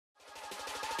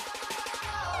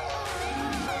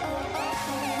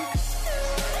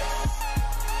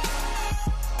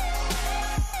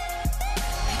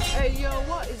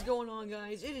going on,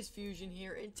 guys? It is Fusion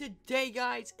here, and today,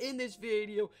 guys, in this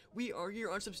video, we are here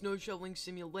on some snow shoveling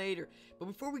simulator. But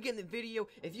before we get in the video,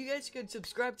 if you guys could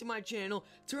subscribe to my channel,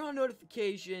 turn on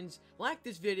notifications, like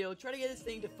this video, try to get this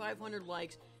thing to 500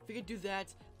 likes. If you could do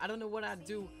that, I don't know what I'd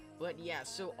do. But yeah,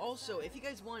 so also, if you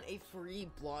guys want a free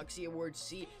Bloxy Award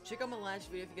C, check out my last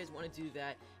video if you guys want to do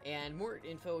that, and more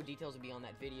info details will be on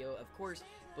that video, of course.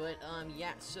 But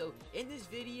yeah, so in this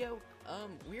video,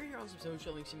 we're here on some snow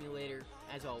shoveling simulator,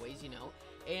 as always, you know,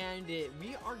 and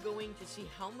we are going to see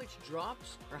how much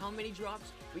drops, or how many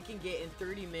drops we can get in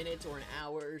 30 minutes or an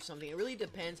hour or something. It really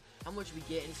depends how much we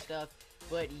get and stuff.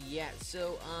 But yeah,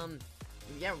 so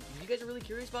yeah, you guys are really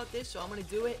curious about this, so I'm gonna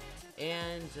do it.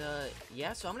 And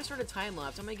yeah, so I'm gonna start a time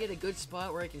lapse. I'm gonna get a good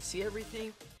spot where I can see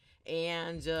everything,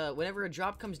 and whenever a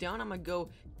drop comes down, I'm gonna go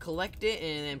collect it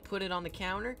and then put it on the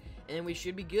counter, and then we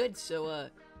should be good. So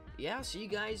yeah, see you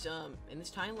guys in this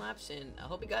time lapse, and I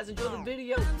hope you guys enjoy the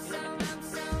video.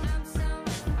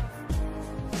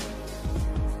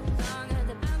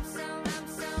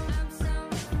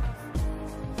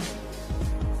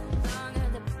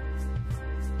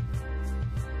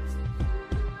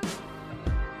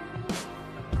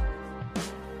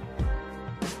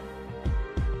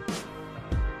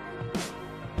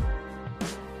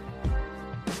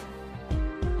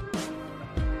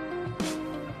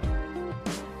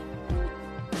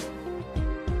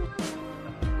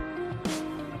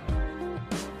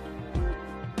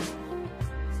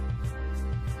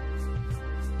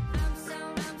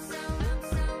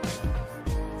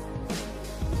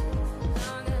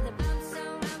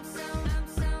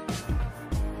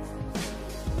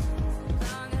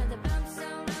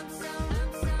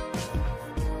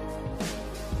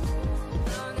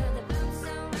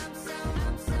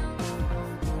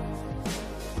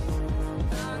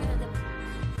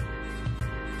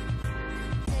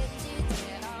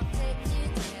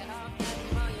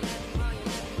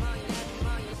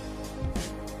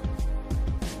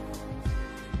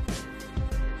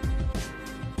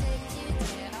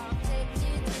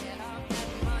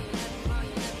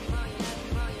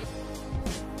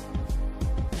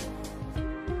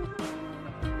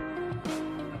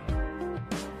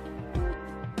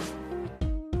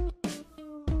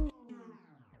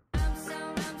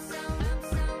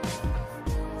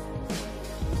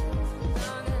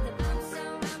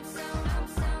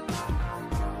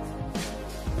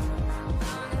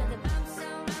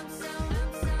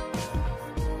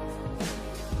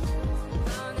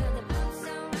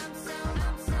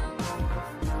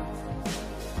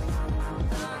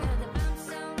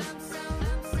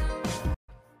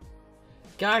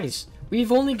 Guys,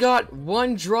 we've only got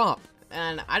one drop,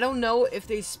 and I don't know if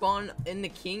they spawn in the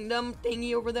kingdom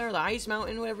thingy over there, the ice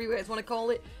mountain, whatever you guys want to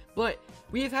call it, but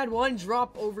we have had one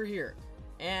drop over here,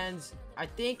 and I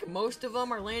think most of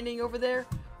them are landing over there.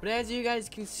 But as you guys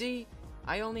can see,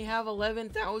 I only have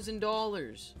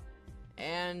 $11,000,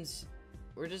 and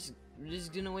we're just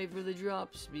gonna wait for the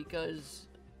drops because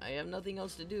I have nothing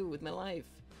else to do with my life,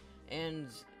 and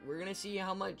we're gonna see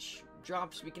how much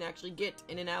drops we can actually get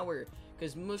in an hour,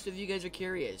 because most of you guys are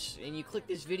curious and you click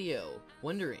this video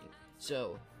wondering,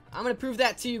 so I'm gonna prove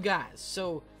that to you guys.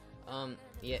 So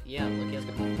yeah, look, let's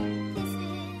go.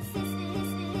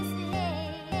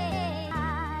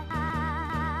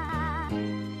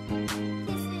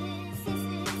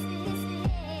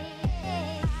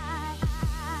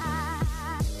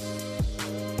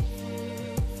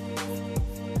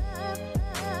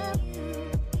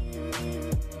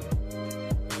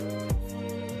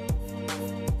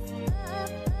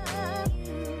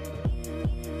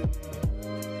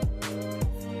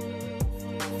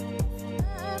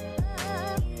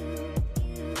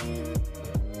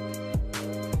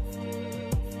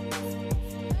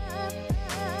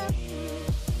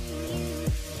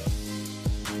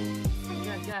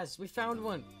 Yes, we found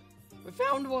one. We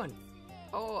found one.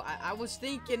 Oh, I was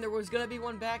thinking there was gonna be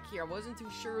one back here. I wasn't too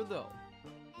sure though.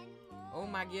 Oh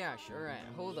my gosh. Alright,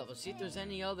 hold up. Let's see if there's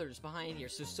any others behind here.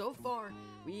 So far,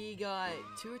 we got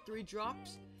 2 or 3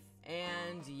 drops.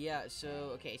 And yeah, so,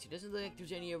 okay, so it doesn't look like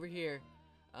there's any over here.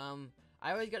 I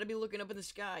always gotta be looking up in the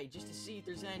sky just to see if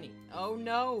there's any. Oh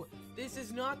no! This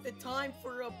is not the time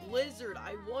for a blizzard.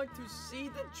 I want to see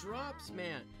the drops,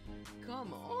 man.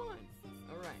 Come on.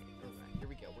 Alright. Here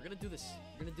we go. We're gonna do this.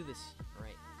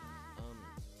 Alright.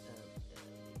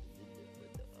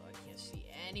 I can't see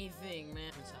anything,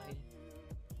 man. Inside.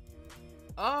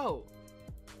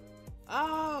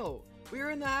 Oh! We're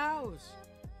in the house!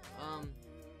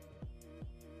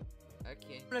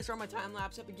 Okay. I'm gonna start my time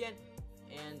lapse up again.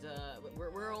 And,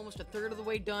 we're almost a third of the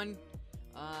way done.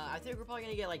 I think we're probably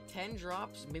gonna get like 10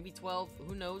 drops, maybe 12,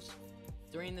 who knows.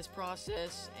 during this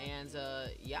process. And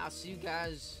yeah, I'll see you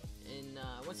guys in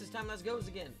once this time lapse goes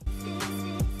again.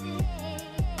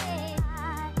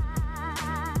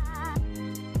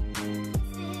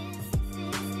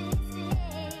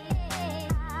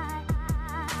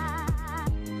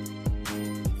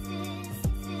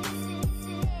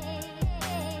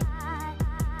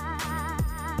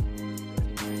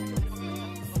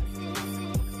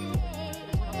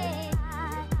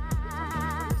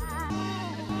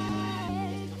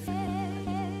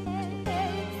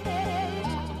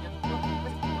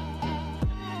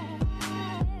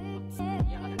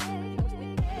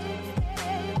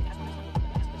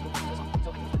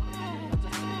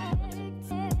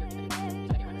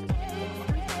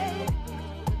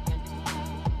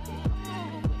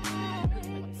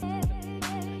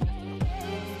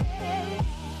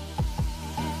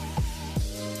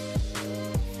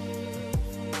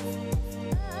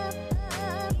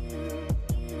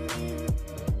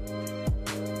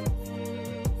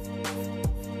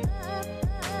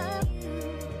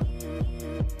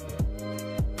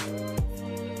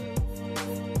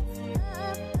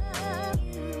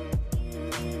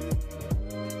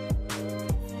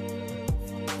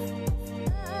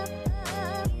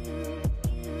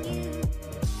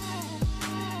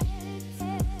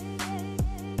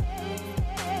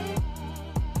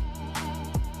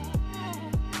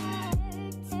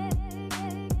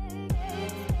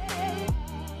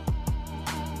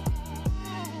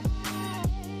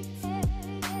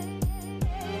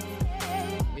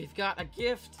 Got a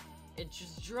gift. It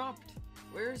just dropped.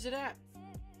 Where is it at?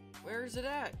 Where is it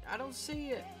at? I don't see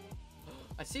it.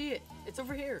 I see it. It's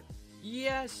over here.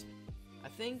 Yes. I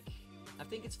think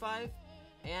it's 5.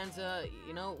 And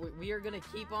you know, we are gonna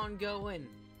keep on going.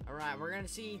 Alright, we're gonna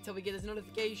see till we get this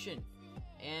notification.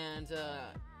 And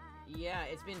yeah,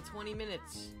 it's been 20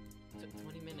 minutes.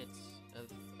 20 minutes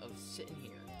of sitting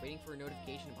here waiting for a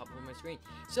notification to pop up on my screen.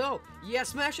 So, yeah,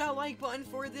 smash that like button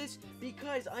for this,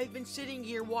 because I've been sitting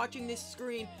here watching this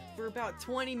screen for about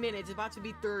 20 minutes, about to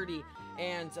be 30,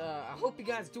 and I hope you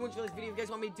guys do enjoy this video. If you guys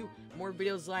want me to do more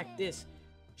videos like this,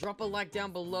 drop a like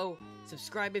down below,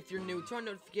 subscribe if you're new, turn on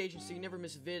notifications so you never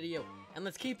miss a video, and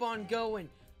let's keep on going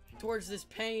towards this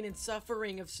pain and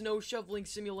suffering of Snow Shoveling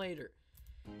Simulator.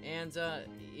 And,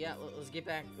 yeah, let's get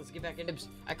back in.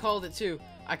 I called it too.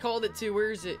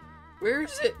 Where is it? Where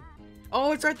is it?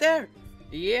 Oh, it's right there.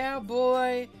 Yeah,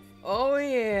 boy. Oh,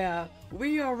 yeah.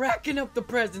 We are racking up the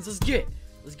presents.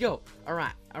 Let's go. All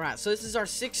right. So this is our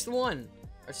 6th one.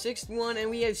 And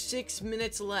we have 6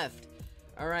 minutes left.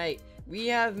 All right. We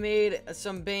have made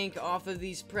some bank off of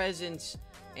these presents,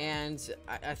 and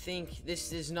I think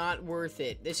this is not worth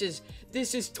it. This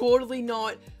is totally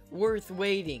not worth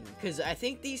waiting, because I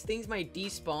think these things might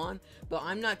despawn, but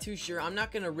I'm not too sure. I'm not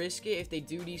gonna risk it if they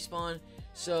do despawn.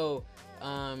 So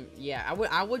yeah,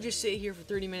 I would just sit here for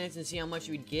 30 minutes and see how much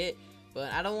we'd get,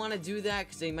 but I don't want to do that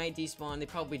because they might despawn. They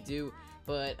probably do,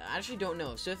 but I actually don't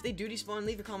know. So if they do despawn,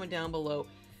 leave a comment down below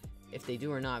if they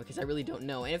do or not, because I really don't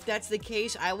know. And if that's the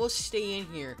case, I will stay in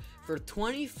here for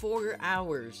 24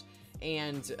 hours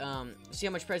and see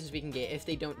how much presents we can get if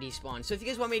they don't despawn. So if you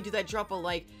guys want me to do that, drop a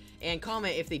like and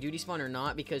comment if they do despawn or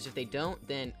not, because if they don't,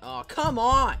 then oh, come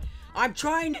on, I'm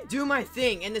trying to do my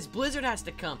thing and this blizzard has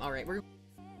to come. All right,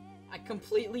 I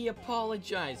completely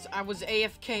apologize. I was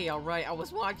AFK, all right? I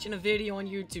was watching a video on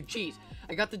YouTube. Jeez,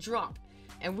 I got the drop,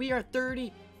 and we are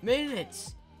 30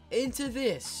 minutes into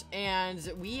this,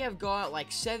 and we have got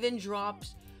like 7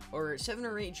 drops, or 7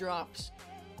 or 8 drops,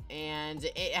 and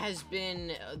it has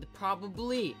been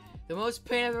probably the most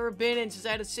pain I've ever been in, since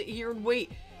I had to sit here and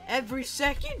wait every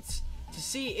second to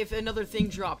see if another thing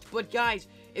dropped. But guys,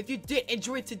 if you did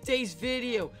enjoy today's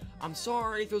video, I'm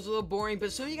sorry if it was a little boring,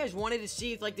 but some of you guys wanted to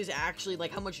see if like this actually,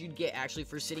 like how much you'd get actually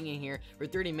for sitting in here for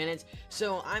 30 minutes.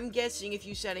 So I'm guessing if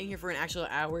you sat in here for an actual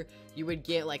hour, you would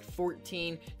get like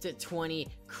 14 to 20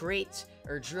 crates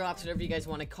or drops, whatever you guys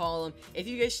want to call them. If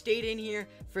you guys stayed in here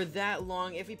for that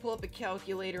long, if we pull up a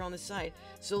calculator on the side,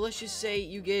 so let's just say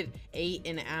you get 8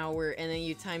 an hour, and then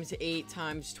you times 8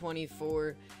 times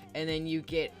 24, and then you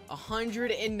get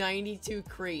 192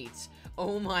 crates.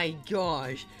 Oh my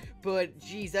gosh. But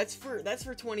geez, that's for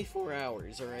 24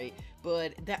 hours, all right?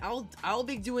 But that I'll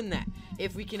be doing that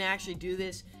if we can actually do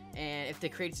this, and if the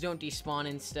crates don't despawn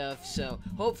and stuff. So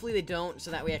hopefully they don't, so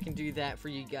that way I can do that for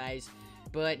you guys.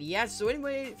 But yeah, so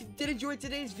anyway, if you did enjoy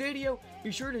today's video,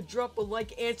 be sure to drop a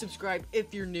like and subscribe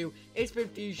if you're new. It's been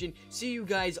Fusion. See you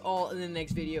guys all in the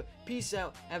next video. Peace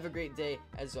out. Have a great day,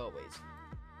 as always.